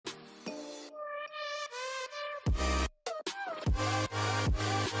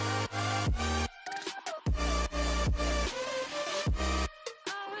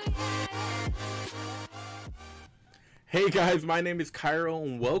Hey guys, my name is Cairo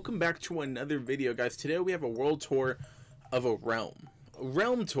and welcome back to another video. Guys, today we have a world tour of a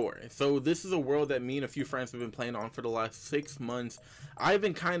realm tour. So this is a world that me and a few friends have been playing on for the last 6 months. I've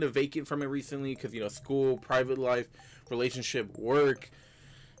been kind of vacant from it recently because, you know, school, private life, relationship, work,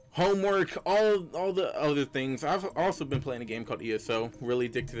 homework, all the other things. I've also been playing a game called ESO. Really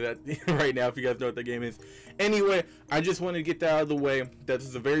addicted to that right now, if you guys know what that game is. Anyway, I just wanted to get that out of the way. This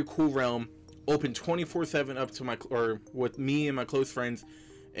is a very cool realm, open 24/7 up to with me and my close friends.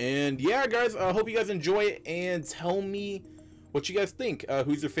 And yeah, guys, I hope you guys enjoy it and tell me what you guys think.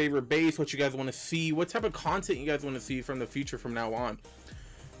 Who's your favorite base, what you guys want to see, what type of content you guys want to see from the future from now on.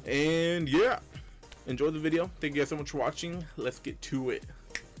 And yeah, enjoy the video. Thank you guys so much for watching. Let's get to it.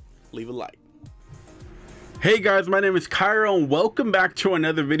 Leave a like. Hey guys, my name is Cairo and welcome back to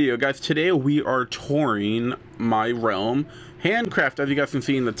another video. Guys, today we are touring my realm, Handcraft. As you guys can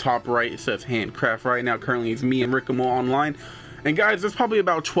see in the top right, it says Handcraft. Right now currently it's me and Rickamo online. And guys, there's probably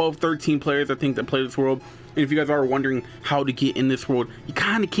about 12-13 players I think that play this world. And if you guys are wondering how to get in this world, you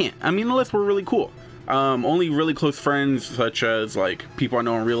kind of can't. I mean, unless we're really cool. Only really close friends, such as like people I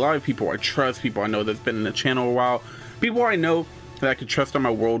know in real life, people I trust, people I know that's been in the channel a while, people I know that I can trust on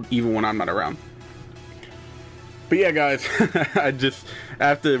my world even when I'm not around. But yeah, guys, I just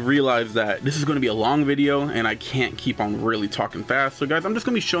have to realize that this is going to be a long video and I can't keep on really talking fast. So guys, I'm just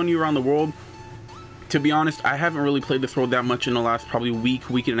going to be showing you around the world. To be honest, I haven't really played this world that much in the last probably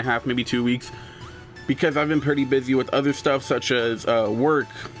week and a half, maybe 2 weeks, because I've been pretty busy with other stuff such as work,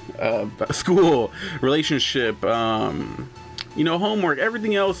 school, relationship, you know, homework,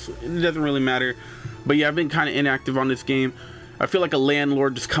 everything else. It doesn't really matter. But yeah, I've been kind of inactive on this game. I feel like a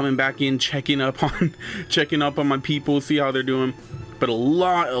landlord just coming back in, checking up on my people, see how they're doing. But a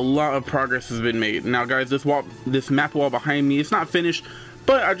lot of progress has been made. Now guys, this map wall behind me, it's not finished,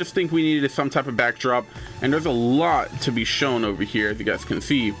 but I just think we needed some type of backdrop, and there's a lot to be shown over here, as you guys can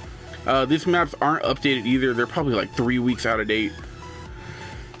see. These maps aren't updated either. They're probably like 3 weeks out of date.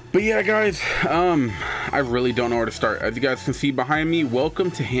 But yeah, guys, I really don't know where to start. As you guys can see behind me,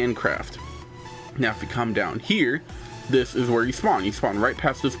 welcome to Handcraft. Now if you come down here, this is where you spawn. You spawn right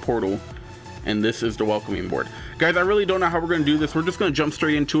past this portal, and this is the welcoming board. Guys, I really don't know how we're going to do this. We're just going to jump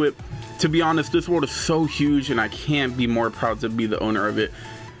straight into it. To be honest, this world is so huge, and I can't be more proud to be the owner of it.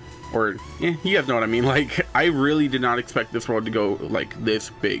 Or, yeah, you guys know what I mean. Like, I really did not expect this world to go, like,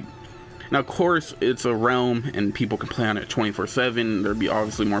 this big. Now, of course, it's a realm, and people can play on it 24/7. There'll be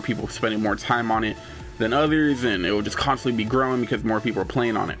obviously more people spending more time on it than others, and it will just constantly be growing because more people are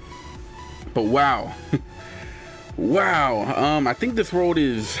playing on it. But wow. Wow, I think this world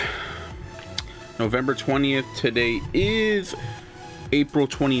is November 20th. Today is April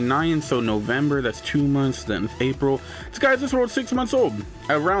 29th, so November, that's 2 months, then April. So guys, this world's 6 months old,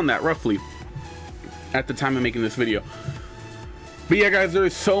 around that roughly, at the time of making this video. But yeah, guys, there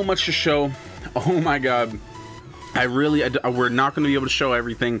is so much to show. Oh my god, we're not going to be able to show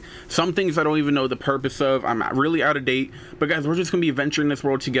everything. Some things I don't even know the purpose of. I'm really out of date. But guys, we're just going to be adventuring this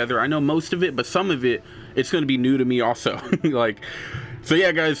world together. I know most of it, but some of it, it's going to be new to me also. Like, so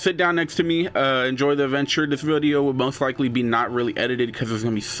yeah, guys, sit down next to me. Enjoy the adventure. This video will most likely be not really edited because there's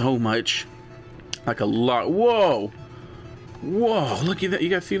going to be so much. Like a lot. Whoa. Whoa, look at that. You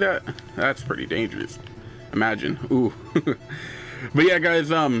guys see that? That's pretty dangerous. Imagine. Ooh. But yeah, guys,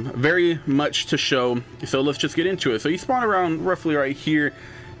 very much to show, so let's just get into it. So you spawn around roughly right here,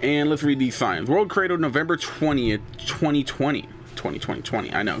 and let's read these signs. World created November 20th, 2020.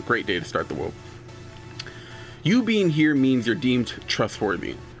 2020, I know, great day to start the world. You being here means you're deemed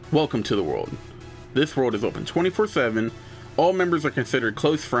trustworthy. Welcome to the world. This world is open 24/7. All members are considered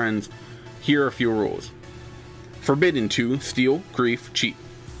close friends. Here are a few rules. Forbidden to steal, grief, cheat.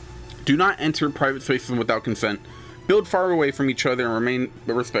 Do not enter private spaces without consent. Build far away from each other and remain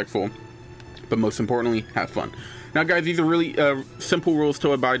respectful, but most importantly, have fun. Now guys, these are really simple rules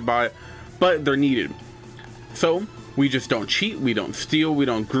to abide by, but they're needed. So we just don't cheat, we don't steal, we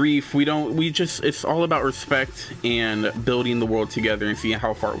don't grief, it's all about respect and building the world together and seeing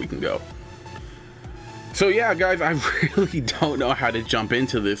how far we can go. So yeah, guys, I really don't know how to jump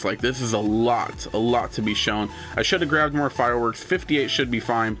into this. Like, this is a lot to be shown. I should have grabbed more fireworks. 58 should be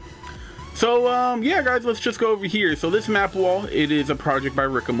fine. So yeah, guys, let's just go over here. So this map wall, it is a project by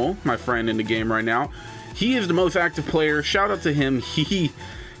Rickamo, my friend in the game right now. He is the most active player. Shout out to him. He's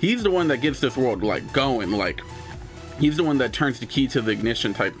the one that gets this world like going. Like, he's the one that turns the key to the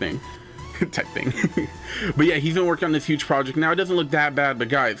ignition type thing. But yeah, he's been working on this huge project. Now it doesn't look that bad, but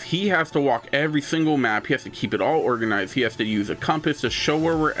guys, he has to walk every single map. He has to keep it all organized. He has to use a compass to show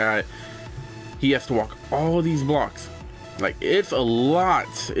where we're at. He has to walk all these blocks. Like, it's a lot.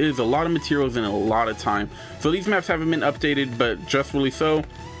 It is a lot of materials and a lot of time. So these maps haven't been updated, but justly so.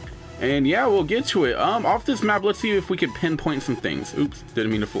 And yeah, we'll get to it. Off this map, let's see if we can pinpoint some things. Oops,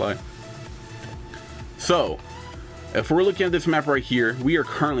 didn't mean to fly. So if we're looking at this map right here, we are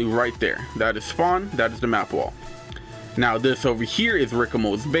currently right there. That is spawn, that is the map wall. Now this over here is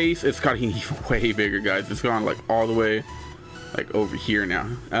Rickamo's base. It's gotten even way bigger, guys. It's gone like all the way like over here now.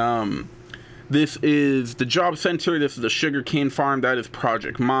 This is the job center. This is the sugarcane farm. That is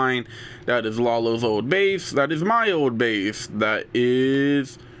Project Mine. That is Lalo's old base. That is my old base. That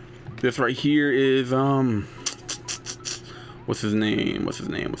is, this right here is what's his name?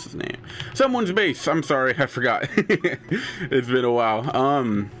 Someone's base. I'm sorry, I forgot. It's been a while.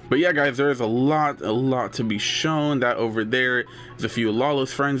 But yeah, guys, there is a lot to be shown. That over there is a few of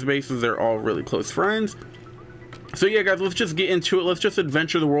Lalo's friends' bases. They're all really close friends. So yeah, guys, let's just get into it. Let's just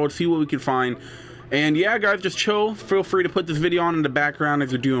adventure the world, see what we can find. And yeah, guys, just chill. Feel free to put this video on in the background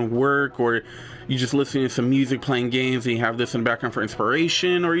as you're doing work, or you just listening to some music, playing games, and you have this in the background for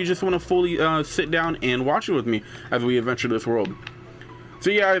inspiration, or you just want to fully sit down and watch it with me as we adventure this world. So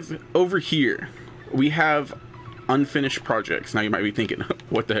yeah, guys, over here we have unfinished projects. Now you might be thinking,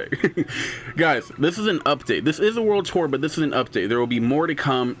 what the heck? Guys, this is an update. This is a world tour, but this is an update. There will be more to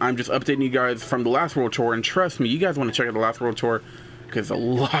come. I'm just updating you guys from the last world tour, and trust me, you guys want to check out the last world tour because a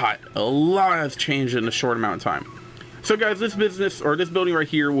lot has changed in a short amount of time. So guys, this business, or this building right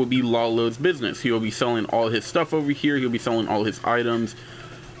here, will be Lalo's business. He will be selling all his stuff over here. He'll be selling all his items,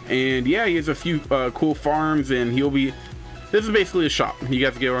 and yeah, he has a few cool farms, and he'll be, this is basically a shop. You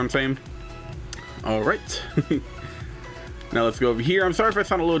guys get what I'm saying? All right. Now let's go over here. I'm sorry if I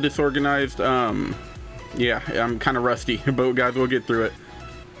sound a little disorganized. Yeah, I'm kind of rusty, but guys, we'll get through it.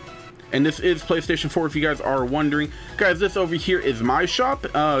 And this is PlayStation 4, if you guys are wondering. Guys, this over here is my shop.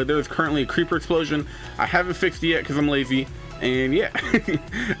 There's currently a creeper explosion. I haven't fixed it yet because I'm lazy. And yeah,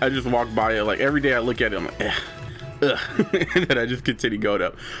 I just walk by it. Like every day I look at it, I'm like, ugh. And then I just continue going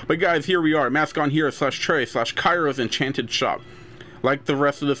up. But guys, here we are. Mascon Hero / Trey / Kairo's Enchanted Shop. Like the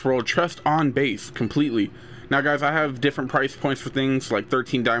rest of this world, trust on base completely. Now guys, I have different price points for things, like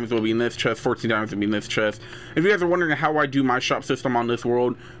 13 diamonds will be in this chest, 14 diamonds will be in this chest. If you guys are wondering how I do my shop system on this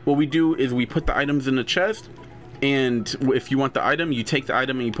world, what we do is we put the items in the chest, and if you want the item, you take the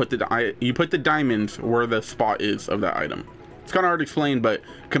item and you put the diamonds where the spot is of that item. It's kind of hard to explain, but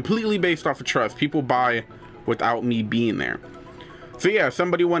completely based off of trust. People buy without me being there. So yeah, if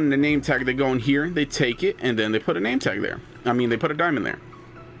somebody wanted a name tag, they go in here, they take it, and then they put a name tag there. I mean, they put a diamond there.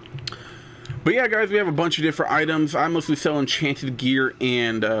 But yeah, guys, we have a bunch of different items. I mostly sell enchanted gear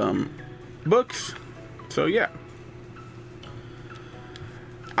and books. So yeah,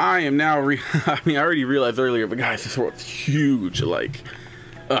 I am now I mean, I already realized earlier, but guys, this world's huge. Like,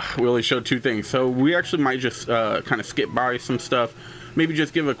 we only showed two things, so we actually might just kind of skip by some stuff, maybe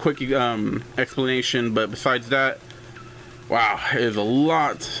just give a quick explanation. But besides that, wow, it is a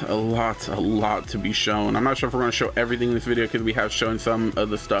lot to be shown. I'm not sure if we're going to show everything in this video because we have shown some of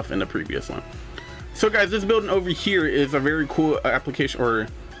the stuff in the previous one. So guys, this building over here is a very cool application or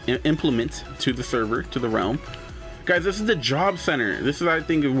implement to the server, to the realm. Guys, this is the job center. This is, I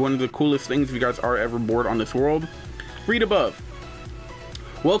think, one of the coolest things if you guys are ever bored on this world. Read above.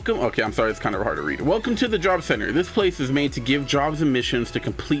 Welcome, okay, I'm sorry, it's kind of hard to read. Welcome to the job center. This place is made to give jobs and missions to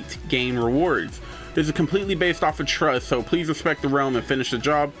complete game rewards. This is completely based off of trust, so please respect the realm and finish the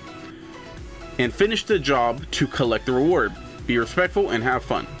job. And finish the job to collect the reward. Be respectful and have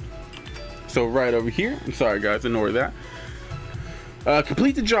fun. So right over here, I'm sorry guys, ignore that.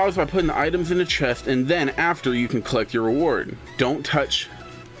 Complete the jobs by putting the items in the chest, and then after you can collect your reward. Don't touch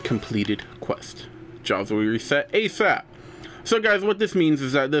completed quest. Jobs will be reset ASAP. So guys, what this means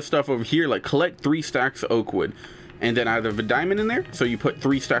is that this stuff over here, like collect 3 stacks of oak wood, and then either have a diamond in there, so you put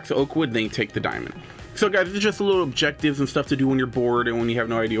 3 stacks of oak wood, then you take the diamond. So guys, it's just a little objectives and stuff to do when you're bored and when you have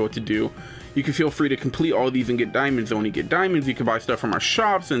no idea what to do. You can feel free to complete all these and get diamonds, and when you get diamonds, you can buy stuff from our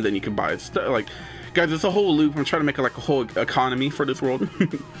shops, and then you can buy stuff, like, guys, it's a whole loop. I'm trying to make it like a whole economy for this world.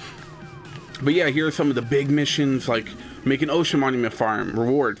 But yeah, here are some of the big missions, like make an ocean monument farm,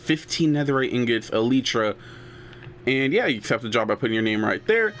 reward 15 netherite ingots, elytra, and yeah, you accept the job by putting your name right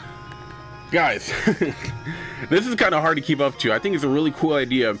there. Guys, this is kind of hard to keep up to. I think it's a really cool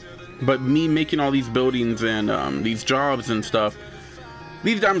idea, but me making all these buildings and these jobs and stuff,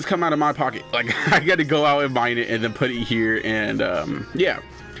 these diamonds come out of my pocket. Like, I got to go out and mine it and then put it here, and yeah.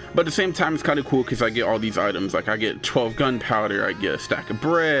 But at the same time, it's kind of cool because I get all these items. Like, I get 12 gunpowder, I get a stack of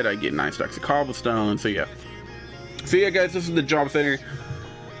bread, I get 9 stacks of cobblestone. So yeah. So yeah, guys, this is the job center.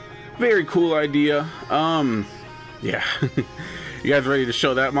 Very cool idea. Yeah. You guys ready to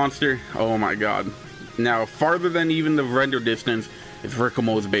show that monster? Oh my god. Now, farther than even the render distance is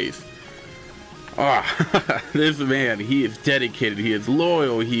Rickamo's base. Ah, this man, he is dedicated, he is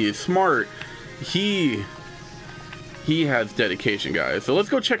loyal, he is smart, he has dedication, guys. So let's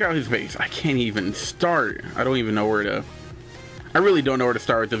go check out his base. I can't even start. I don't even know where to, I really don't know where to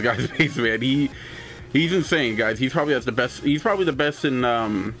start with this guy's base, man. He's insane, guys. He's probably the best in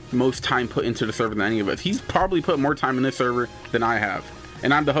most time put into the server than any of us. He's probably put more time in this server than I have,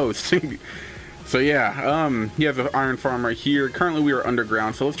 and I'm the host. So yeah, he has an iron farm right here. Currently we are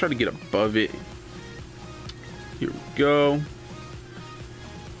underground, so let's try to get above it. Here we go.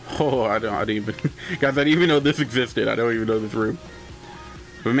 Oh, I didn't even guys, I didn't even know this existed. I don't even know this room.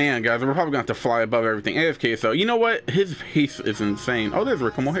 But man, guys, we're probably gonna have to fly above everything. AFK, so you know what? His pace is insane. Oh, there's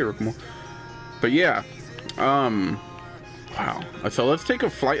Rickamo. Hey, Rickamo. But yeah, wow. So let's take a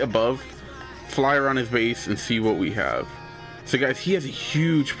flight above, fly around his base, and see what we have. So guys, he has a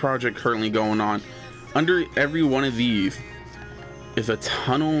huge project currently going on. Under every one of these is a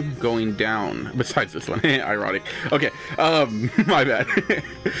tunnel going down, besides this one. Ironic. Okay, my bad.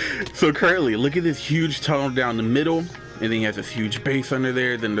 So currently, look at this huge tunnel down the middle, and then he has this huge base under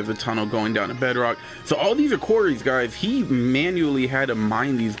there. Then there's a tunnel going down to bedrock. So all these are quarries, guys. He manually had to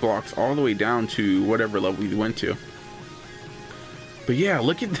mine these blocks all the way down to whatever level he went to. But yeah,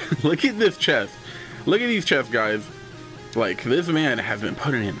 look at this chest. Look at these chests, guys. Like, this man has been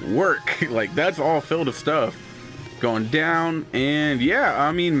putting in work. Like, that's all filled with stuff going down. And yeah,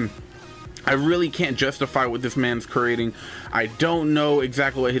 I mean, I really can't justify what this man's creating. I don't know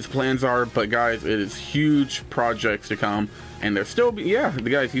exactly what his plans are, but guys, it is huge projects to come, and they're still, yeah, the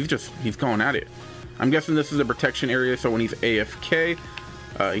guys, he's going at it. I'm guessing this is a protection area, so when he's AFK,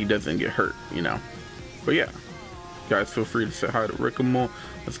 he doesn't get hurt, you know. But yeah, guys, feel free to say hi to Rickamo.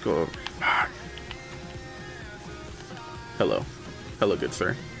 Let's go. Hello, good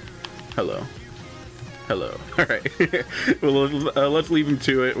sir. Hello. All right. Well, let's leave him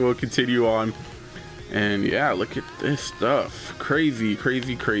to it. We'll continue on. And yeah, look at this stuff. Crazy.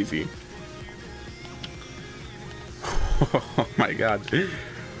 Oh my god.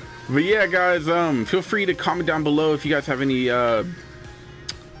 But yeah, guys, feel free to comment down below if you guys have any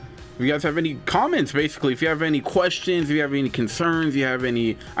comments, basically. If you have any questions, if you have any concerns, if you have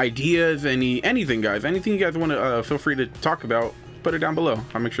any ideas, anything, guys, anything you guys want to feel free to talk about, put it down below.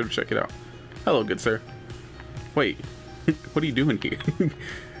 I'll make sure to check it out. Hello, good sir. Wait, what are you doing here?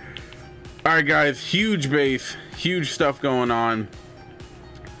 All right, guys, huge base, huge stuff going on.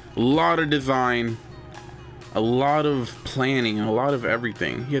 A lot of design, a lot of planning, a lot of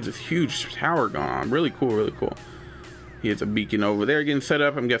everything. He has this huge tower going on. Really cool. He has a beacon over there getting set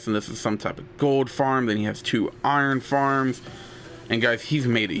up. I'm guessing this is some type of gold farm. Then he has 2 iron farms. And guys, he's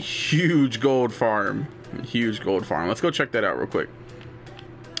made a huge gold farm. Let's go check that out real quick.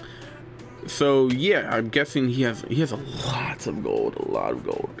 So yeah, I'm guessing he has a lot of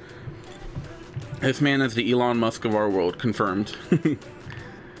gold. This man is the Elon Musk of our world, confirmed.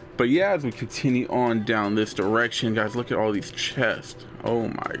 But yeah, as we continue on down this direction, guys, look at all these chests. Oh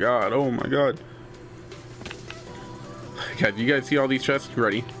my god. Guys, you guys see all these chests?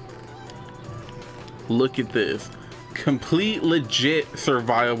 Ready? Look at this. Complete legit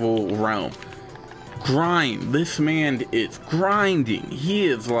survival realm. Grind. This man is grinding.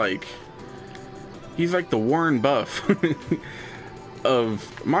 He's like the Warren Buff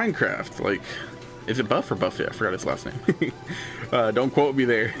of Minecraft. Like, is it Buff or Buffett? I forgot his last name. Don't quote me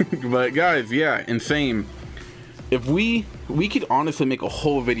there. But guys, yeah, insane. If we could honestly make a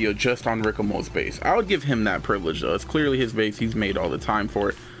whole video just on Rickamo's base. I would give him that privilege, though. It's clearly his base. He's made all the time for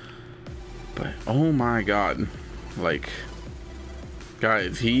it. But oh my god, like,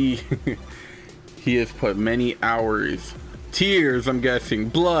 guys, he has put many hours, tears, I'm guessing,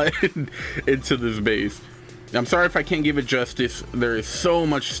 blood into this base. I'm sorry if I can't give it justice. There is so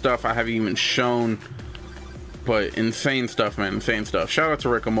much stuff I haven't even shown, but insane stuff, man, insane stuff. Shout out to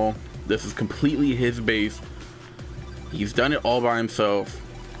Rickamo. This is completely his base. He's done it all by himself.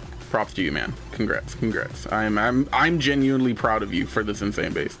 Props to you, man. Congrats. I'm genuinely proud of you for this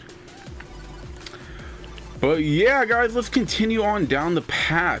insane base. But yeah, guys, let's continue on down the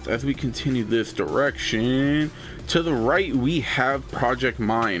path. As we continue this direction, to the right we have Project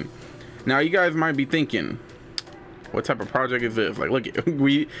Mine. Now you guys might be thinking, what type of project is this? Like, look,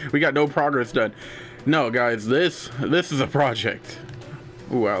 we got no progress done. No, guys, this is a project.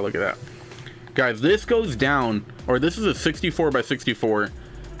 Ooh, wow, look at that. Guys, this goes down, or this is a 64 by 64,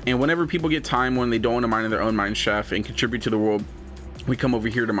 and whenever people get time when they don't want to mine in their own mine shaft and contribute to the world, we come over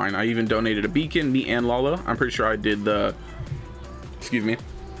here to mine. I even donated a beacon, me and Lala. I'm pretty sure I did the, excuse me,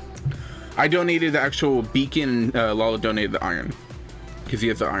 I donated the actual beacon, Lala donated the iron, because he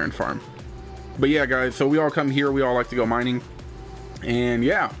has the iron farm. But yeah, guys, so we all come here, we all like to go mining, and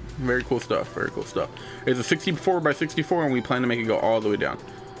yeah, very cool stuff, very cool stuff. It's a 64 by 64, and we plan to make it go all the way down.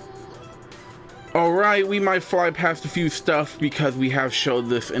 All right, we might fly past a few stuff because we have showed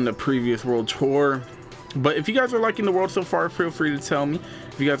this in the previous world tour, but if you guys are liking the world so far, feel free to tell me.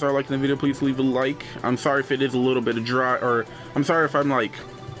 If you guys are liking the video, please leave a like. I'm sorry if it is a little bit of dry, or I'm sorry if I'm like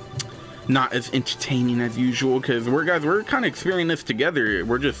not as entertaining as usual, because we're kind of experiencing this together.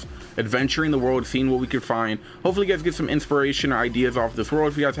 We're just adventuring the world, seeing what we could find. Hopefully you guys get some inspiration or ideas off this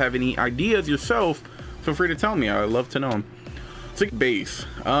world. If you guys have any ideas yourself, feel free to tell me. I'd love to know them. Sick base.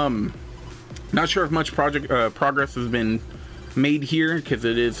 Not sure if much progress has been made here, because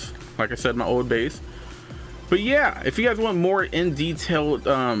it is, like I said, my old base. But yeah, if you guys want more in detailed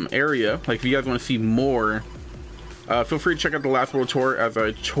area, like if you guys want to see more, feel free to check out the last world tour, as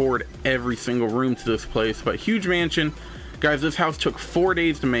I toured every single room to this place. But huge mansion, guys. This house took 4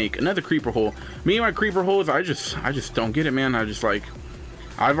 days to make. Another creeper hole. Me and my creeper holes, I just don't get it, man. I just like,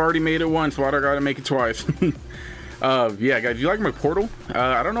 I've already made it once, why do I gotta make it twice? Yeah, guys, you like my portal?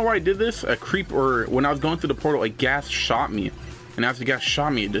 I don't know why I did this. When I was going through the portal, a gas shot me, and after the gas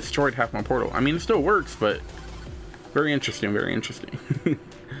shot me, it destroyed half my portal. I mean, it still works, but very interesting, very interesting.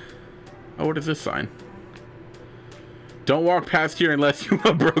 Oh, what is this sign? Don't walk past here unless you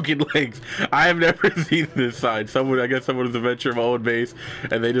have broken legs. I have never seen this sign. I guess someone was adventuring my old base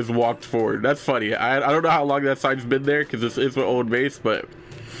and they just walked forward. That's funny. I don't know how long that sign's been there, because this is my old base, but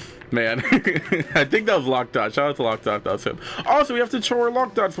man, I think that was Lockdot. Shout out to Lockdot. That was him. Also, we have to tour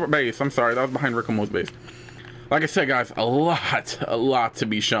Lockdot's base. I'm sorry, that was behind Rickamo's base. Like I said, guys, a lot to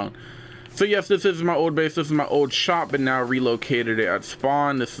be shown. So yes, this is my old base. This is my old shop, but now relocated it at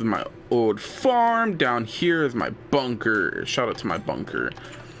spawn. This is my old farm. Down here is my bunker. Shout out to my bunker.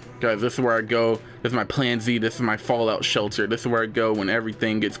 Guys, this is where I go. This is my plan Z. This is my fallout shelter. This is where I go when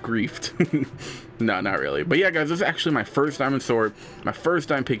everything gets griefed. No, not really. But yeah, guys, this is actually my first diamond sword, my first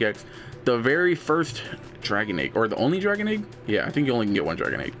diamond pickaxe, the very first dragon egg, or the only dragon egg. Yeah, I think you only can get one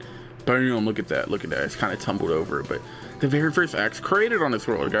dragon egg. Boom, look at that. Look at that. It's kind of tumbled over, but the very first axe created on this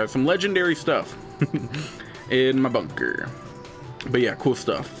world, guys. Some legendary stuff in my bunker. But yeah, cool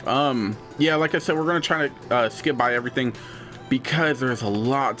stuff. Yeah, like I said, we're gonna try to skip by everything because there's a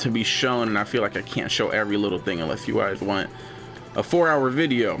lot to be shown, and I feel like I can't show every little thing unless you guys want a 4-hour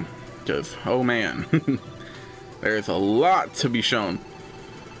video, because oh man, there's a lot to be shown.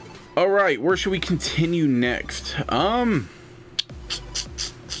 All right, where should we continue next?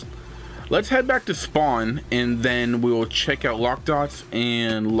 Let's head back to spawn, and then we'll check out Lockdot's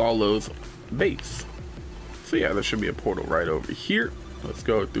and Lalo's base. So yeah, there should be a portal right over here. Let's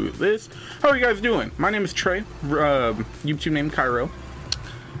go through this. How are you guys doing? My name is Trey, YouTube name Cairo.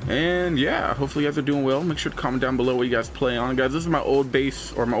 And yeah, hopefully you guys are doing well. Make sure to comment down below what you guys play on. Guys, this is my old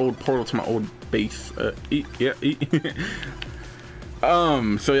base, or my old portal to my old base. So yeah,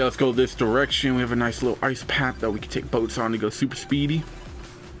 let's go this direction. We have a nice little ice path that we can take boats on to go super speedy.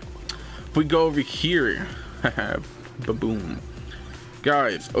 If we go over here, ba-boom.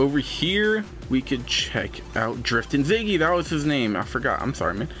 Guys, over here, we could check out Driftin' Ziggy. That was his name. I forgot. I'm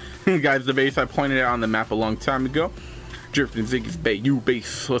sorry, man. Guys, the base I pointed out on the map a long time ago. Driftin' Ziggy's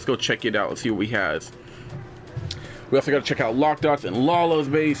base. Let's go check it out. Let's see what we have. We also got to check out Lockdot's and Lalo's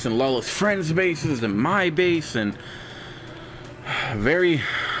base, and Lalo's friends' bases, and my base, and very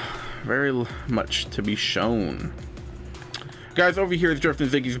much to be shown. Guys, over here is Driftin'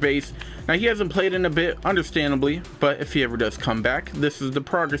 Ziggy's base. Now, he hasn't played in a bit, understandably, but if he ever does come back, this is the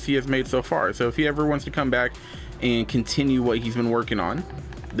progress he has made so far. So if he ever wants to come back and continue what he's been working on,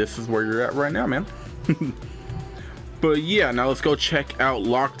 this is where you're at right now, man. But yeah, now let's go check out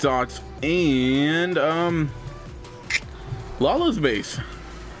Lockdot's and Lalo's base.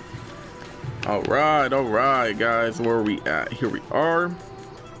 All right, guys, where are we at? Here we are.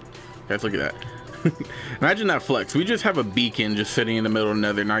 Guys, look at that. Imagine that flex. We just have a beacon just sitting in the middle of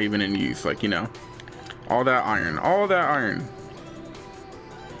nether, not even in use. Like, you know, all that iron.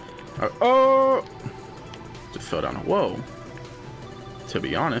 Oh, just fell down. Whoa. To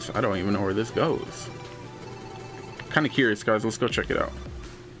be honest, I don't even know where this goes. Kind of curious, guys. Let's go check it out.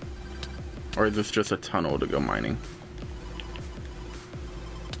 Or is this just a tunnel to go mining?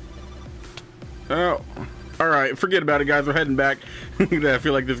 Oh, all right. Forget about it, guys. We're heading back. I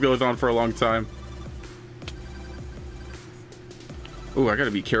feel like this goes on for a long time. Ooh, I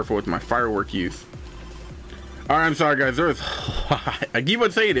gotta be careful with my firework use. All right, I'm sorry, guys. There was I keep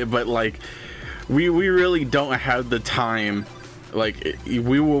on saying it, but like, we really don't have the time. Like,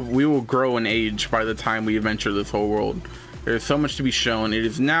 we will grow in age by the time we adventure this whole world. There's so much to be shown. It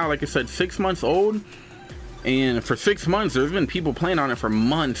is now, like I said, 6 months old, and for 6 months, there's been people playing on it for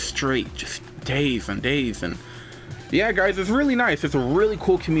months straight, just days and days. And yeah, guys, it's really nice. It's a really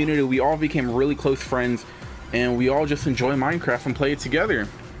cool community. We all became really close friends, and we all just enjoy Minecraft and play it together.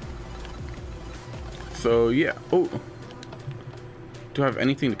 So yeah. Oh, do I have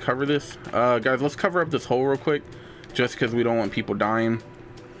anything to cover this? Guys, let's cover up this hole real quick, just because we don't want people dying.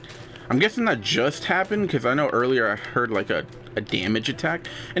 I'm guessing that just happened, because I know earlier I heard like a damage attack.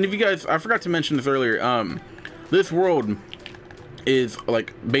 And if you guys, I forgot to mention this earlier, this world is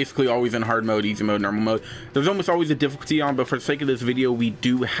like basically always in hard mode, easy mode, normal mode. There's almost always a difficulty on, but for the sake of this video, we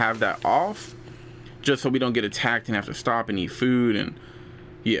do have that off, just so we don't get attacked and have to stop and eat food. And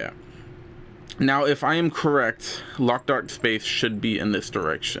yeah. Now, if I am correct, Lock Dark Space should be in this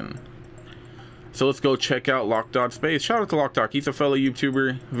direction. So let's go check out Lock Dark Space. Shout out to Lock Dark. He's a fellow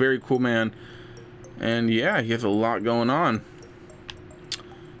YouTuber. Very cool man. And yeah, he has a lot going on.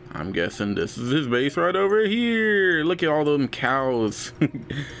 I'm guessing this is his base right over here. Look at all them cows.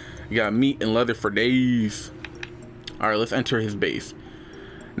 You got meat and leather for days. All right, let's enter his base.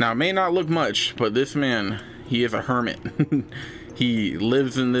 Now, it may not look much, but this man, he is a hermit. He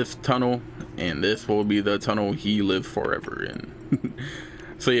lives in this tunnel, and this will be the tunnel he lives forever in.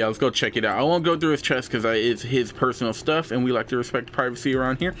 So yeah, let's go check it out. I won't go through his chest because it's his personal stuff, and we like to respect privacy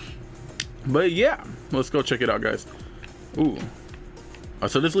around here. But yeah, let's go check it out, guys. Ooh.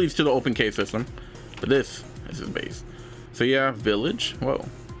 So this leads to the open cave system, but this is his base. So yeah, village. Whoa.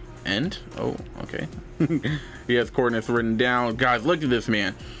 End. Oh, okay. He has coordinates written down. Guys, look at this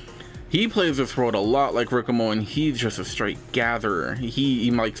man. He plays this world a lot like Rickamo, and he's just a straight gatherer. He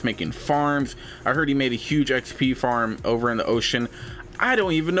likes making farms. I heard he made a huge XP farm over in the ocean. I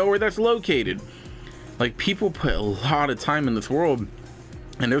don't even know where that's located. Like, people put a lot of time in this world,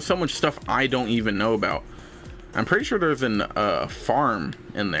 and there's so much stuff I don't even know about. I'm pretty sure there's a farm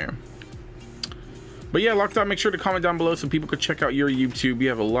in there. But yeah, Locked On, make sure to comment down below so people could check out your YouTube. You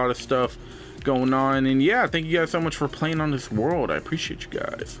have a lot of stuff going on. And yeah, thank you guys so much for playing on this world. I appreciate you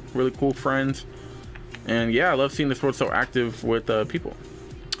guys. Really cool friends. And yeah, I love seeing this world so active with people.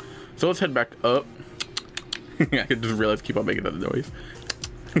 So let's head back up. I just realized keep on making that noise.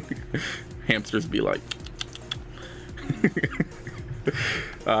 Hamsters be like.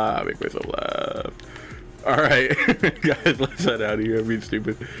 Make myself laugh. Alright, guys, let's head out of here. I'm being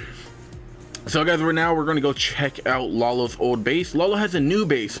stupid. So guys, we're going to go check out Lalo's old base. Lalo has a new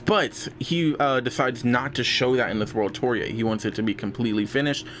base, but he decides not to show that in this world tour yet. He wants it to be completely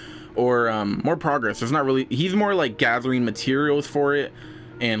finished, or more progress. There's not really, he's more like gathering materials for it,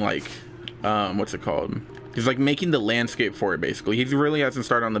 and like what's it called, he's like making the landscape for it basically. He really hasn't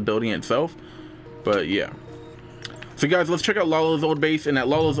started on the building itself, but yeah. So guys, let's check out Lalo's old base. And at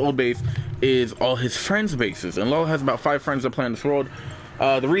Lalo's old base is all his friends' bases, and Lalo has about 5 friends that play in this world.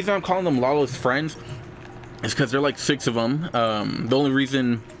 The reason I'm calling them Lalo's friends is because they're like 6 of them. The only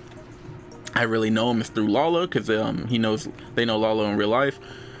reason I really know him is through Lalo, because they know Lalo in real life.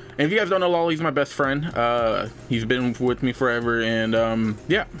 And if you guys don't know Lalo, he's my best friend. He's been with me forever, and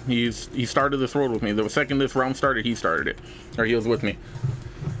yeah, he started this world with me. The second this realm started, he started it, or he was with me.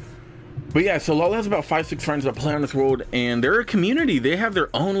 But yeah, so Lalo has about 5-6 friends that play on this world, and they're a community. They have their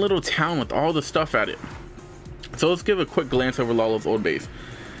own little town with all the stuff at it. So let's give a quick glance over Lalo's old base.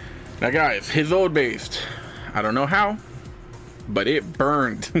 Now guys, his old base, I don't know how, but it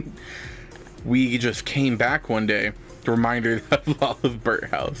burned. We just came back one day, reminder of Lalo's burnt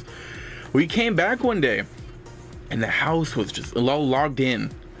house. We came back one day, and the house was just, Lalo logged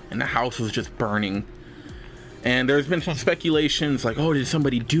in, and the house was just burning. And there's been some speculations like, oh, did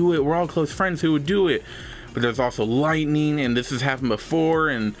somebody do it? We're all close friends, who would do it? But there's also lightning, and this has happened before,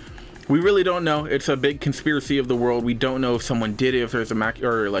 and we really don't know. It's a big conspiracy of the world. We don't know if someone did it, if there's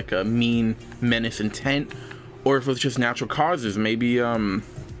or like a mean menace intent, or if it was just natural causes. Maybe a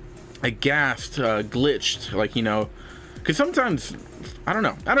gas glitched, like, you know, because sometimes I don't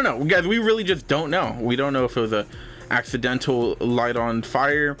know, guys. We really just don't know. We don't know if it was a accidental light on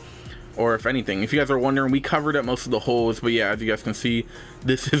fire, or if anything. If you guys are wondering, we covered up most of the holes, but yeah, as you guys can see,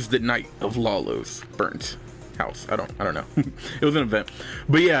 this is the night of Lalo's burnt house. I don't know. It was an event.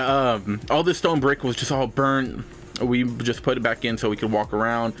 But yeah, all this stone brick was just all burnt. We just put it back in so we could walk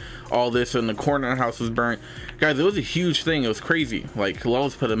around. All this in the corner of the house was burnt. Guys, it was a huge thing. It was crazy. Like,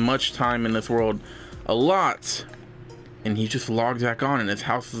 Lalo's put in much time in this world, a lot, and he just logged back on, and his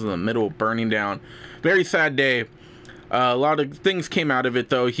house is in the middle, burning down. Very sad day. A lot of things came out of it,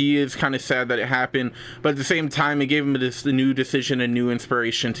 though. He is kind of sad that it happened, but at the same time, it gave him this new decision, a new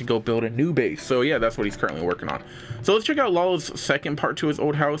inspiration to go build a new base. So yeah, that's what he's currently working on. So let's check out Lalo's second part to his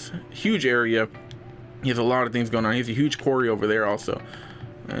old house. Huge area. He has a lot of things going on. He has a huge quarry over there also,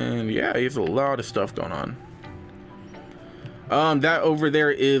 and yeah, he has a lot of stuff going on. That over there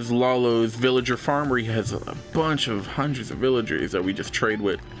is Lalo's villager farm, where he has a bunch of hundreds of villagers that we just trade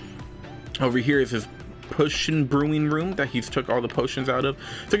with. Over here is his potion brewing room that he's took all the potions out of.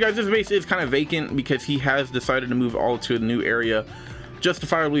 So guys, this base is kind of vacant because he has decided to move all to a new area,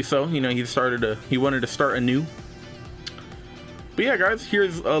 justifiably so. You know, he wanted to start anew. But yeah, guys,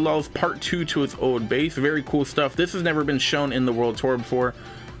 here's Lalo's part 2 to his old base. Very cool stuff. This has never been shown in the world tour before,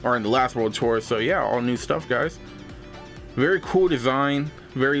 or in the last world tour. So yeah, all new stuff, guys. Very cool design,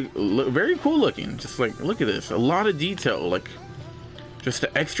 very cool looking. Just like, look at this, a lot of detail, like just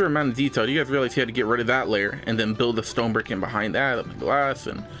an extra amount of detail. You guys realize he had to get rid of that layer and then build a stone brick in behind that, and the glass,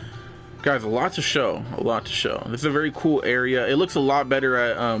 and guys, a lot to show, a lot to show. This is a very cool area. It looks a lot better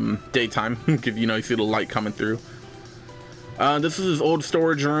at daytime because, you know, you see the light coming through. This is his old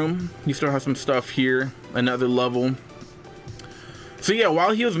storage room. He still has some stuff here, another level. So yeah,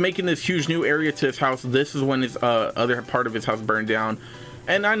 while he was making this huge new area to his house, this is when his other part of his house burned down.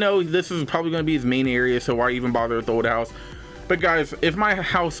 And I know this is probably going to be his main area, so why even bother with the old house? But guys, if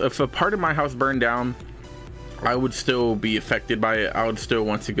a part of my house burned down, I would still be affected by it. I would still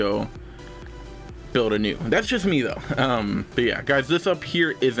want to go build anew. That's just me though. But yeah, guys, this up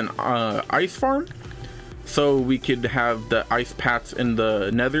here is an ice farm. So we could have the ice pats in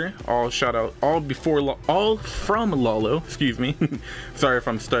the nether. All from Lalo, excuse me. Sorry if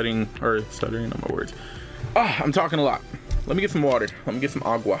I'm stuttering on my words. I'm talking a lot. Let me get some water. Let me get some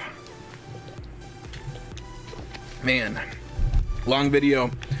agua. Man, long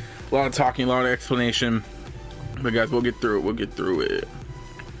video, a lot of talking, a lot of explanation. But guys, we'll get through it. We'll get through it.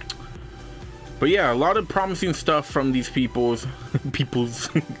 But yeah, a lot of promising stuff from these peoples.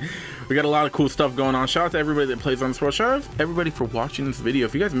 We got a lot of cool stuff going on. Shout out to everybody that plays on this world. Shout out to everybody for watching this video.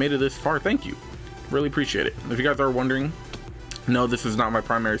 If you guys made it this far, thank you. Really appreciate it. If you guys are wondering, no, this is not my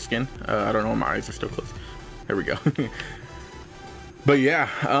primary skin. I don't know, my eyes are still closed. There we go. But yeah,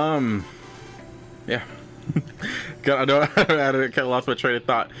 yeah. I kind of lost my train of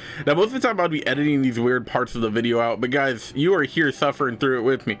thought. Now, most of the time I'll be editing these weird parts of the video out, but guys, you are here suffering through it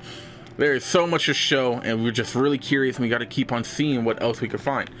with me. There is so much to show, and we're just really curious, and we got to keep on seeing what else we can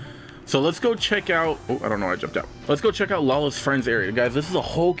find. So let's go check out, oh, I don't know, I jumped out. Let's go check out Lalo's friends area, guys. This is a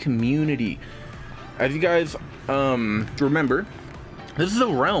whole community. As you guys remember, this is a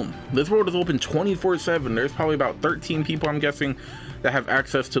realm. This world is open 24/7. There's probably about 13 people, I'm guessing, that have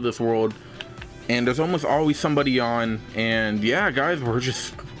access to this world, and there's almost always somebody on. And yeah, guys, we're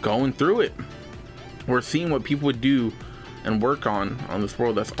just going through it. We're seeing what people would do and work on this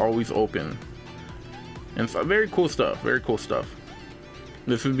world that's always open. And so very cool stuff, very cool stuff.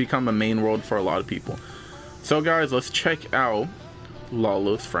 This has become a main world for a lot of people. So guys, let's check out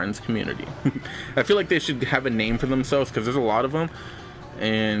Lalo's friends community. I feel like they should have a name for themselves because there's a lot of them,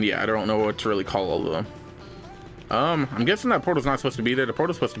 and yeah, I don't know what to really call all of them. I'm guessing that portal's not supposed to be there. The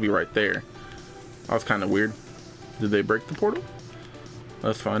portal's supposed to be right there. That was kind of weird. Did they break the portal?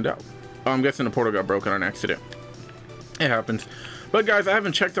 Let's find out. Oh, I'm guessing the portal got broken on accident. It happens. But guys, I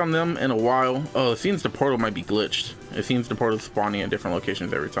haven't checked on them in a while. Oh, it seems the portal might be glitched. It seems the portal's spawning at different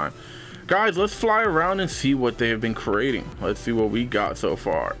locations every time. Guys, let's fly around and see what they have been creating. Let's see what we got so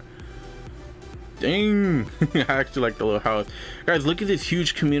far. Dang. I actually like the little house. Guys, look at this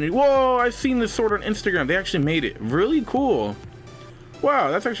huge community. Whoa, I've seen this sort on Instagram. They actually made it. Really cool.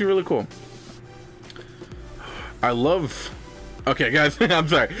 Wow, that's actually really cool. I love... Okay, guys, I'm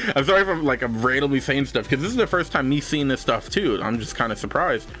sorry if I'm randomly saying stuff, because this is the first time me seeing this stuff too. I'm just kind of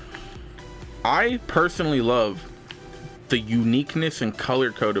surprised. I personally love the uniqueness and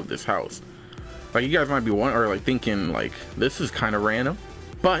color code of this house. Like, you guys might be wondering, or like thinking like this is kind of random,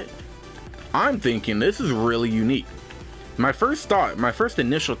 but I'm thinking this is really unique. My first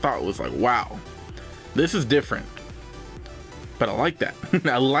initial thought was like, wow, this is different. But I like that.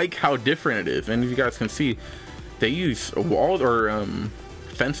 I like how different it is. And if you guys can see, they use walls or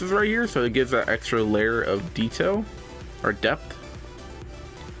fences right here, so it gives that extra layer of detail or depth.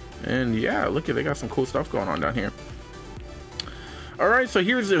 And yeah, look at, they got some cool stuff going on down here. All right, so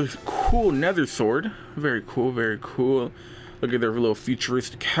here's a cool nether sword. Very cool, very cool. Look at their little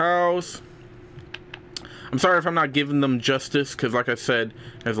futuristic house. I'm sorry if I'm not giving them justice, because like I said,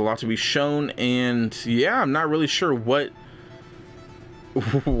 there's a lot to be shown, and yeah, I'm not really sure what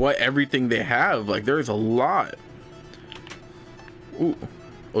everything they have. Like, there's a lot. Ooh,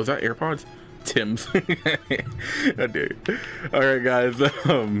 was that AirPods? Tim's. I did. All right, guys.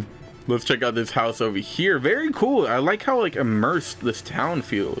 Let's check out this house over here. Very cool. I like how like immersed this town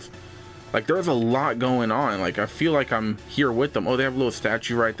feels. Like, there's a lot going on. Like, I feel like I'm here with them. Oh, they have a little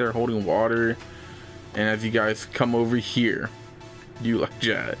statue right there holding water. And as you guys come over here, you like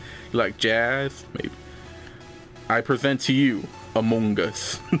jazz? You like jazz? Maybe. I present to you Among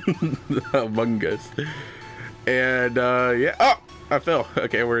Us. Among Us. And yeah, oh, I fell.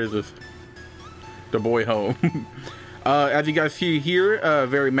 Okay, where is this? The boy home. As you guys see here, a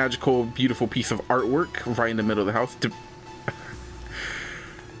very magical, beautiful piece of artwork right in the middle of the house.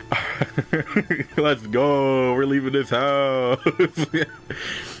 Let's go. We're leaving this house.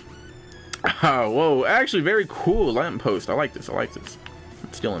 Whoa, actually very cool lamppost. I like this. I like this.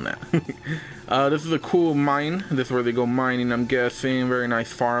 I'm stealing that. This is a cool mine. This is where they go mining, I'm guessing. Very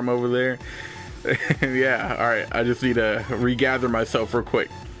nice farm over there. Yeah, alright. I just need to regather myself real quick.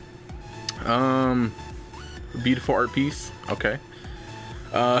 Beautiful art piece. Okay.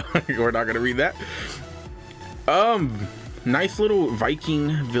 We're not gonna read that. Nice little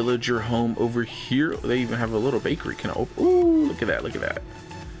Viking villager home over here. They even have a little bakery. Can I open? Ooh, look at that, look at that.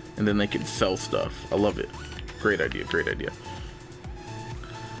 And then they can sell stuff. I love it. Great idea, great idea.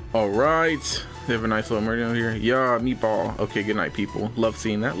 All right, they have a nice little murder here. Yeah, meatball. Okay, good night, people. Love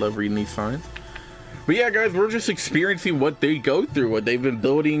seeing that, love reading these signs. But yeah, guys, we're just experiencing what they go through, what they've been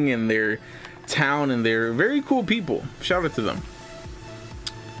building in their town, and they're very cool people. Shout out to them.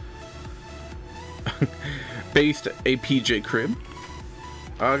 Based a PJ crib.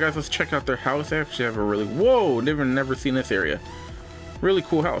 Guys, let's check out their house. They actually have a really, whoa, never seen this area. Really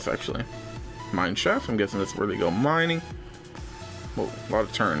cool house, actually. Mine shaft. I'm guessing that's where they go mining. Whoa, a lot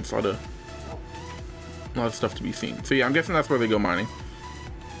of turns, a lot of stuff to be seen. So yeah, I'm guessing that's where they go mining.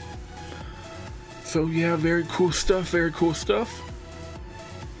 So yeah, very cool stuff. Very cool stuff.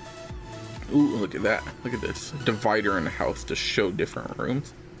 Ooh, look at that. Look at this divider in the house to show different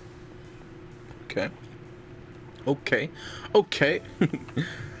rooms. Okay. Okay. Okay.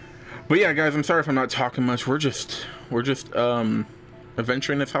 But yeah, guys, I'm sorry if I'm not talking much. We're just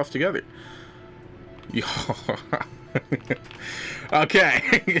adventuring this house together.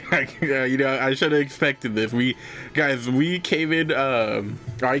 Okay. You know, I should have expected this. We came in,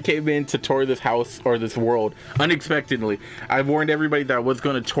 I came in to tour this house, or this world, unexpectedly. I warned everybody that I was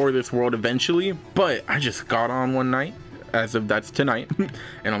going to tour this world eventually, but I just got on one night, as of that's tonight,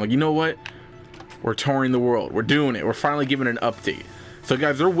 and I'm like, you know what? We're touring the world. We're doing it. We're finally giving an update. So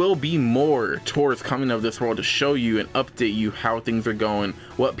guys, there will be more tours coming of this world to show you and update you how things are going,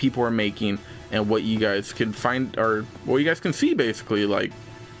 what people are making, and what you guys can find, or what you guys can see, basically. Like,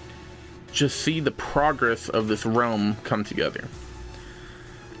 just see the progress of this realm come together.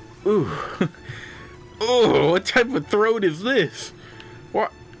 Ooh. Oh, what type of throat is this?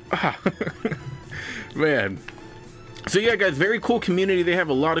 What? Man. So yeah, guys, very cool community. They have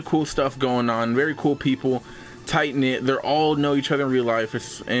a lot of cool stuff going on. Very cool people, tight knit. They're all know each other in real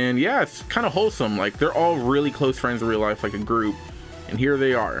life. And yeah, it's kind of wholesome. Like, they're all really close friends in real life, like a group. And here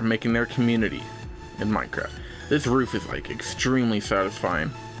they are, making their community in Minecraft. This roof is like extremely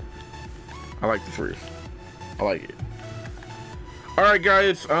satisfying. I like this roof. I like it. All right,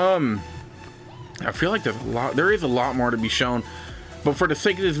 guys. I feel like there is a lot more to be shown, but for the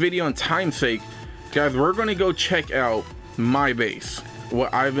sake of this video and time's sake, guys, we're gonna go check out my base,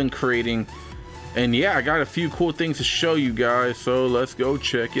 what I've been creating. And yeah, I got a few cool things to show you guys, so let's go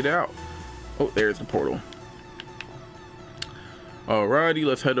check it out. Oh, there's the portal. Alrighty,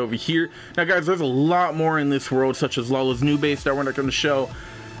 let's head over here. Now guys, there's a lot more in this world, such as Lala's new base that we're not going to show,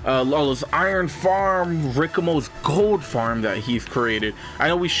 Lala's iron farm, Rickamo's gold farm that he's created. I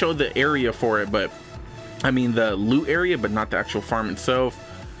know we showed the area for it, but I mean the loot area, but not the actual farm itself.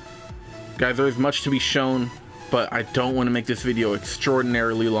 Guys, there's much to be shown, but I don't want to make this video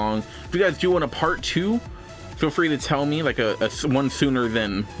extraordinarily long. If you guys do want a part 2, feel free to tell me, like a one sooner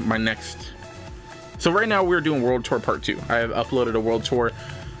than my next. So right now we're doing World Tour Part 2. I have uploaded a World Tour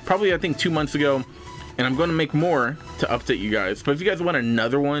probably, I think, 2 months ago, and I'm going to make more to update you guys. But if you guys want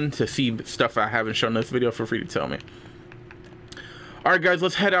another one to see stuff I haven't shown in this video, feel free to tell me. Alright guys,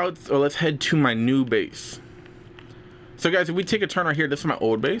 let's head out, or let's head to my new base. So guys, if we take a turn right here, this is my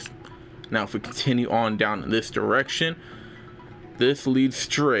old base. Now if we continue on down in this direction, this leads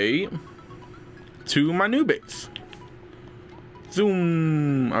straight to my new base.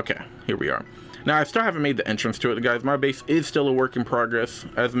 Zoom. Okay, here we are. Now I still haven't made the entrance to it, guys. My base is still a work in progress,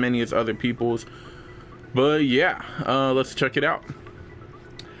 as many as other people's. But yeah, let's check it out.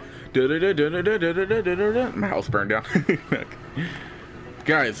 My house burned down.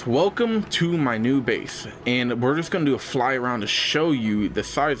 Guys, welcome to my new base, and we're just gonna do a fly around to show you the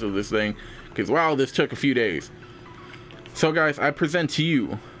size of this thing, because wow, this took a few days. So guys, I present to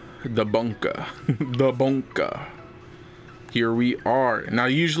you the bunker. The bunker. Here we are. Now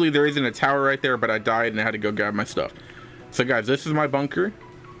usually there isn't a tower right there, but I died and I had to go grab my stuff. So guys, this is my bunker,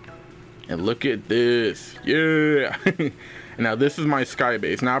 and look at this. Yeah. And now this is my sky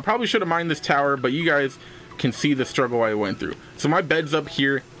base. Now I probably should have mined this tower, but you guys can see the struggle I went through. So my bed's up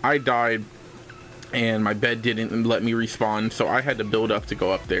here. I died, and my bed didn't let me respawn, so I had to build up to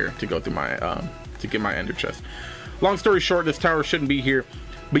go up there to go through my to get my ender chest. Long story short, this tower shouldn't be here,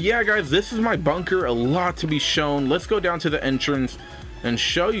 but yeah, guys, this is my bunker. A lot to be shown. Let's go down to the entrance and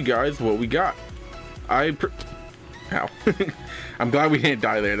show you guys what we got. Ow. I'm glad we didn't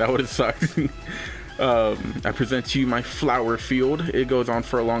die there. That would have sucked. I present to you my flower field. It goes on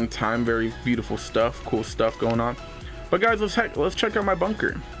for a long time. Very beautiful stuff, cool stuff going on. But guys, let's check out my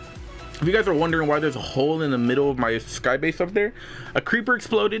bunker. If you guys are wondering why there's a hole in the middle of my sky base up there, a creeper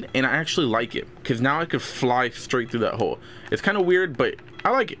exploded, and I actually like it because now I could fly straight through that hole. It's kind of weird, but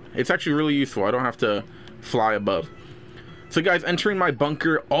I like it. It's actually really useful. I don't have to fly above. So guys, entering my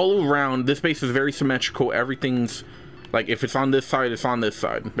bunker all around, this base is very symmetrical. Everything's like, if it's on this side, it's on this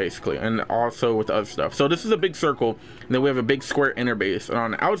side, basically, and also with other stuff. So this is a big circle, and then we have a big square inner base, and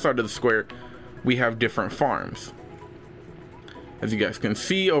on the outside of the square, we have different farms. As you guys can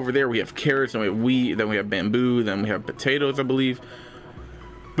see over there, we have carrots, and we have wheat, then we have bamboo, then we have potatoes, I believe.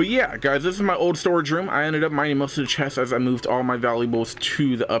 But yeah, guys, this is my old storage room. I ended up mining most of the chests as I moved all my valuables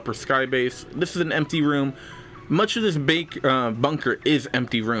to the upper sky base. This is an empty room. Much of this bunker is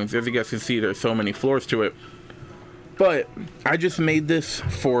empty rooms. As you guys can see, there's so many floors to it. But I just made this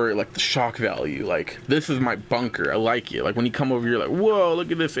for like the shock value. Like, this is my bunker. I like it. Like, when you come over, you're like, whoa,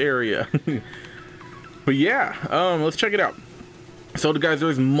 look at this area. But yeah, let's check it out. So guys,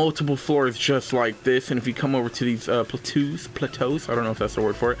 there's multiple floors just like this, and if you come over to these plateaus, I don't know if that's the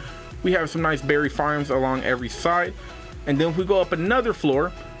word for it, we have some nice berry farms along every side. And then if we go up another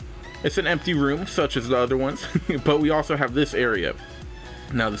floor, it's an empty room such as the other ones. But we also have this area.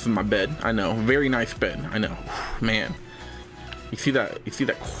 Now this is my bed. I know, very nice bed. I know, man. You see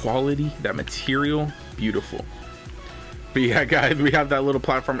that quality, that material, beautiful. But yeah, guys, we have that little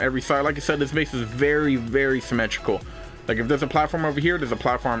platform every side. Like I said, this base is very, very symmetrical. Like, if there's a platform over here, there's a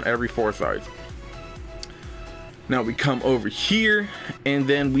platform every 4 sides. Now we come over here, and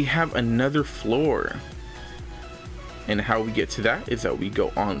then we have another floor. And how we get to that is that we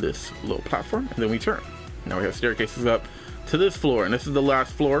go on this little platform, and then we turn. Now we have staircases up to this floor, and this is the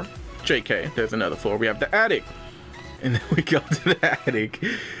last floor. JK, there's another floor. We have the attic, and then we go to the attic.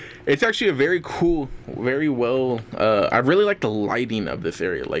 It's actually a very cool, very well, I really like the lighting of this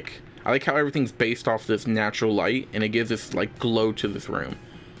area. Like, I like how everything's based off this natural light, and it gives this like glow to this room,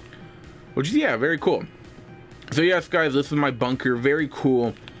 which is, yeah, very cool. So yes, guys, this is my bunker. Very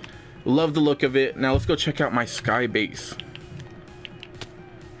cool. Love the look of it. Now let's go check out my sky base.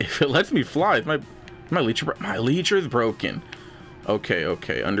 If it lets me fly, my leecher is broken.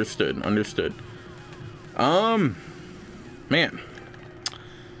 Okay, understood. Man,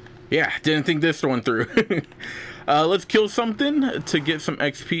 yeah, didn't think this one through. Let's kill something to get some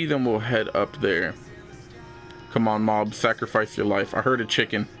XP, then we'll head up there. Come on, mob, sacrifice your life. I heard a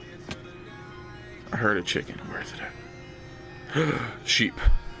chicken. Where is it at? Sheep.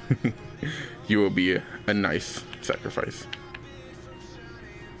 You will be a nice sacrifice.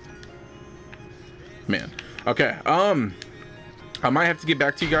 Man. Okay, I might have to get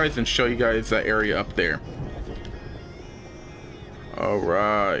back to you guys and show you guys that area up there.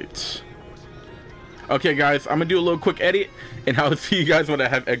 Alright. Okay, guys, I'm gonna do a little quick edit, and I'll see you guys when I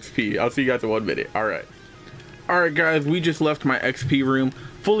have XP. I'll see you guys in 1 minute. Alright, guys, we just left my XP room,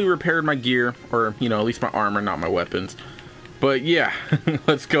 fully repaired my gear, or, you know, at least my armor, not my weapons. But yeah,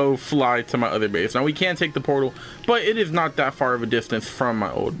 let's go fly to my other base. Now, we can take the portal, but it is not that far of a distance from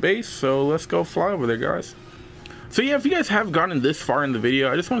my old base, so let's go fly over there, guys. So yeah, if you guys have gotten this far in the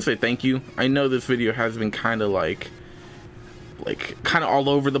video, I just want to say thank you. I know this video has been kind of kind of all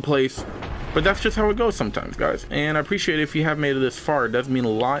over the place, but that's just how it goes sometimes, guys. And I appreciate it if you have made it this far. It does mean a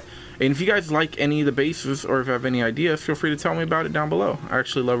lot. And if you guys like any of the bases, or if you have any ideas, feel free to tell me about it down below. I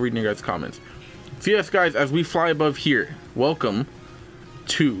actually love reading your guys' comments. So yes, guys, as we fly above here, welcome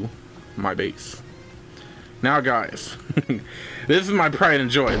to my base. Now, guys, this is my pride and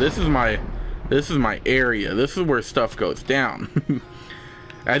joy. This is my area. This is where stuff goes down.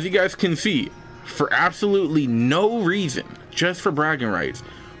 As you guys can see, for absolutely no reason, just for bragging rights,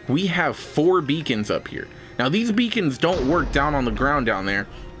 we have 4 beacons up here. Now, these beacons don't work down on the ground down there.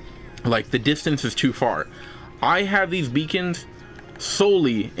 Like, the distance is too far. I have these beacons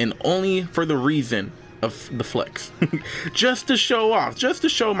solely and only for the reason of the flex. Just to show off, just to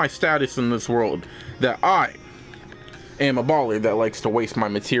show my status in this world, that I am a baller that likes to waste my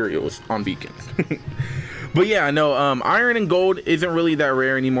materials on beacons. But yeah, no, iron and gold isn't really that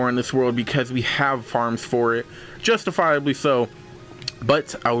rare anymore in this world because we have farms for it, justifiably so.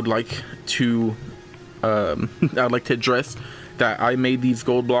 But I would like to address that I made these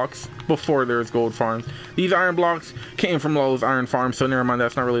gold blocks before there was gold farms. These iron blocks came from Lola's iron farm, so never mind,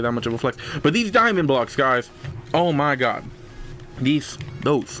 that's not really that much of a flex. But these diamond blocks, guys, oh my god,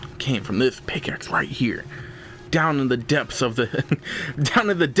 those came from this pickaxe right here, down in the depths of the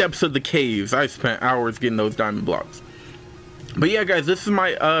the caves. I spent hours getting those diamond blocks. But yeah, guys, this is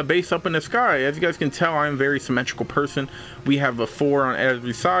my base up in the sky. As you guys can tell, I'm a very symmetrical person. We have a 4 on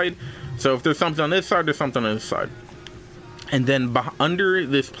every side, so if there's something on this side, there's something on this side. And then under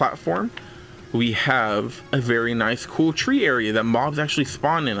this platform, we have a very nice, cool tree area that mobs actually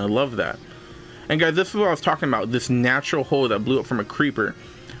spawn in. I love that. And guys, this is what I was talking about. This natural hole that blew up from a creeper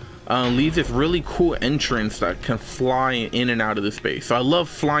leaves this really cool entrance that can fly in and out of the space. So I love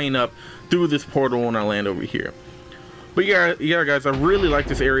flying up through this portal when I land over here. But yeah, guys, I really like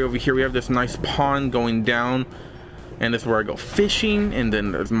this area over here. We have this nice pond going down, and this is where I go fishing. And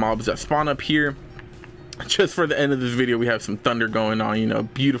then there's mobs that spawn up here. Just for the end of this video, we have some thunder going on, you know,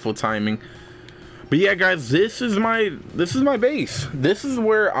 beautiful timing. But yeah, guys, this is my base. This is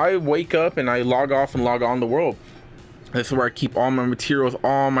where I wake up and I log off and log on the world. This is where I keep all my materials,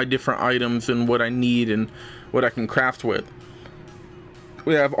 all my different items, and what I need and what I can craft with.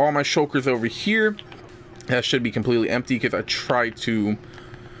 We have all my shulkers over here. That should be completely empty because I try to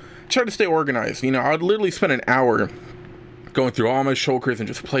stay organized. You know, I'd literally spend an hour going through all my shulkers and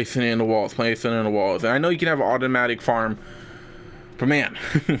just placing it in the walls, And I know you can have an automatic farm, but man,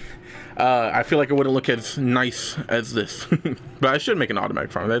 I feel like it wouldn't look as nice as this. But I should make an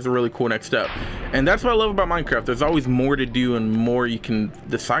automatic farm. That's a really cool next step. And that's what I love about Minecraft. There's always more to do and more you can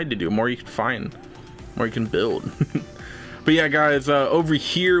decide to do, more you can find, more you can build. But yeah, guys, over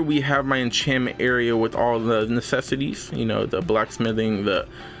here we have my enchantment area with all the necessities, you know, the blacksmithing, the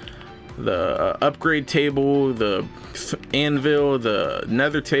upgrade table, the anvil, the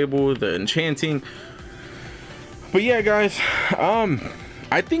nether table, the enchanting. But yeah, guys,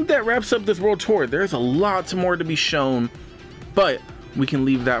 I think that wraps up this world tour. There's a lot more to be shown, but we can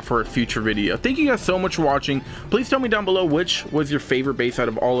leave that for a future video. Thank you guys so much for watching. Please tell me down below which was your favorite base out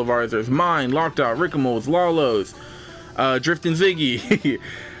of all of ours. There's mine, Lockdot, Rickamoles, Lalo's, Drift and Ziggy,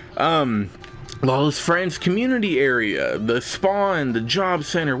 Lawless Friends community area, the spawn, the job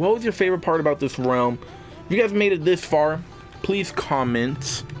center. What was your favorite part about this realm? If you guys made it this far, please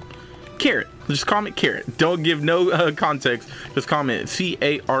comment carrot. Just comment carrot. Don't give no context. Just comment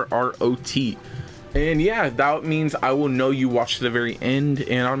CARROT. And yeah, that means I will know you watched to the very end,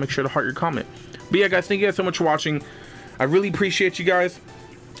 and I'll make sure to heart your comment. But yeah, guys, thank you guys so much for watching. I really appreciate you guys.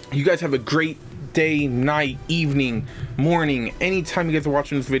 You guys have a great day, night, evening, morning, anytime you guys are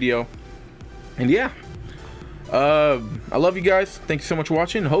watching this video. And yeah, I love you guys. Thank you so much for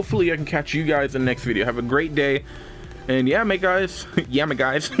watching. Hopefully I can catch you guys in the next video. Have a great day. And yeah, my guys. Yeah, my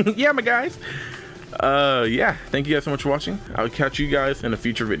guys. Yeah, my guys. Yeah, thank you guys so much for watching. I'll catch you guys in a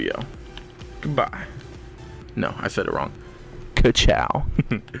future video. Goodbye. No, I said it wrong. Ka-chow.